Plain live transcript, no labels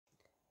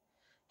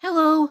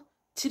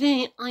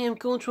Today I am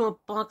going to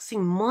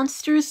unboxing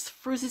Monsters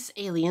vs.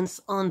 Aliens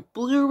on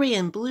Blu-ray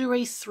and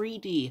Blu-ray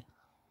 3D.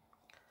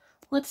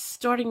 Let's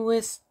starting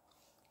with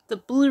the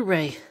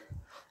Blu-ray.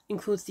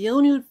 Includes the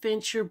all-new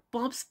adventure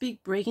Bob's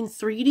Big Break in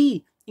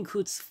 3D.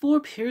 Includes 4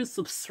 pairs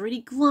of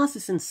 3D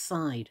glasses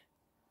inside.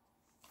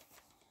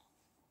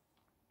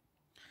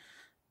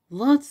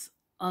 Lots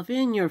of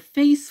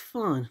in-your-face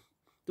fun.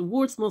 The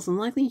world's most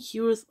unlikely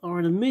heroes are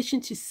on a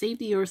mission to save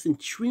the Earth in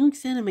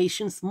DreamWorks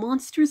Animation's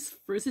Monsters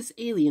vs.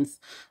 Aliens,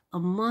 a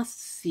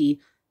must-see.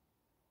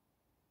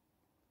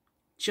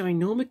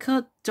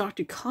 Ginomica,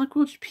 Dr.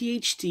 Cockroach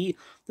PhD,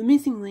 The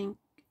Missing Link,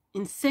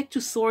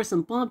 Insectosaurus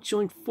and Bob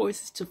join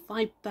forces to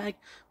fight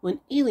back when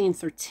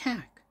aliens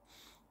attack.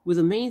 With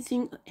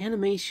amazing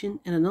animation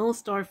and an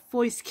all-star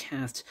voice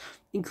cast,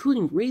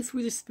 including Reese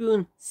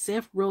Witherspoon,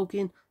 Seth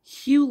Rogen,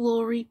 Hugh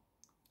Laurie,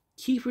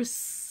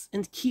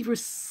 Kiefer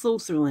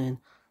Sutherland.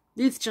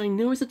 This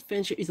ginormous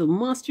adventure is a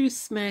monster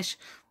smash.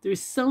 There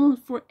is someone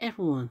for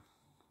everyone.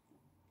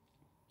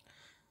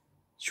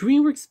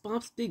 DreamWorks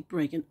Bob's Big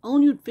Break, an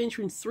all-new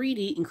adventure in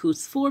 3D,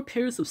 includes 4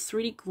 pairs of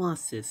 3D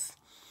glasses.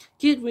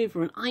 Get ready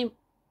for an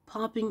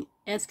eye-popping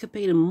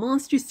escapade in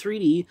Monsters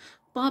 3D.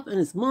 Bob and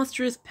his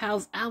monstrous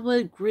pals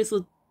outwit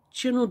grizzled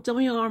General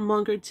W.R.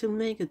 Munger to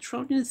make a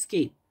trumped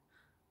escape.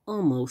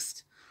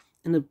 Almost.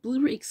 And the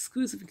Blu-ray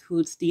exclusive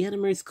includes the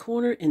Animator's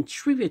Corner and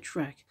Trivia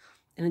Track.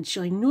 And the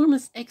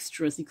ginormous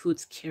extras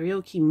includes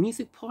karaoke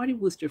music party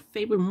with their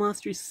favorite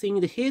monsters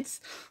singing the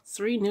hits,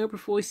 3 never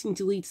voicing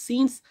delete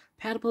scenes,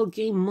 paddle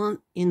game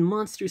in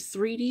Monsters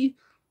 3D,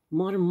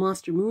 modern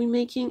monster movie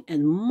making,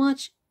 and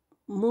much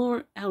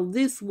more out of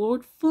this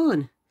world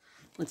fun.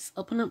 Let's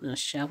open up now,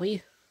 shall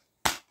we?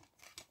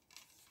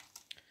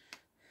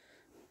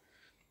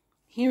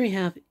 Here we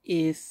have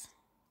is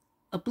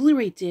a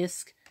Blu-ray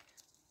disc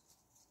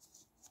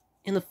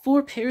and the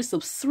 4 pairs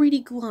of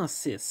 3D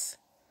glasses.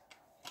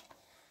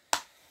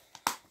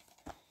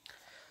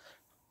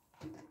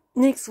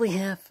 Next we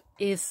have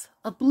is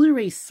a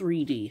Blu-ray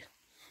 3D.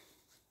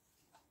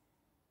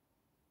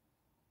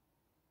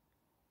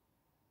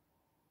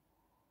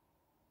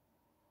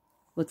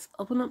 Let's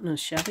open up now,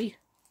 shall we?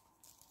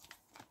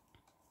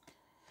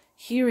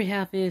 Here we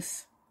have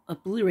is a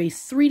Blu-ray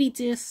 3D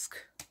disc,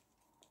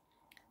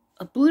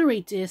 a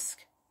Blu-ray disc,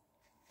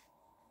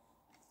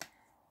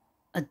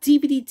 a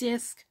DVD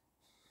disc,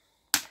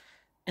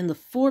 and the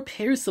 4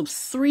 pairs of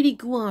 3D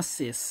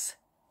glasses.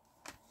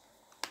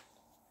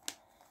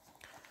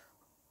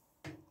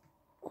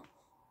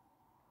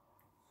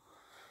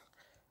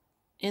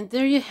 And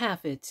there you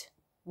have it.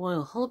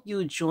 Well, I hope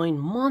you join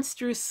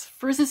Monsters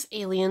vs.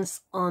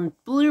 Aliens on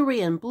Blu-ray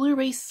and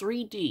Blu-ray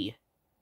 3D.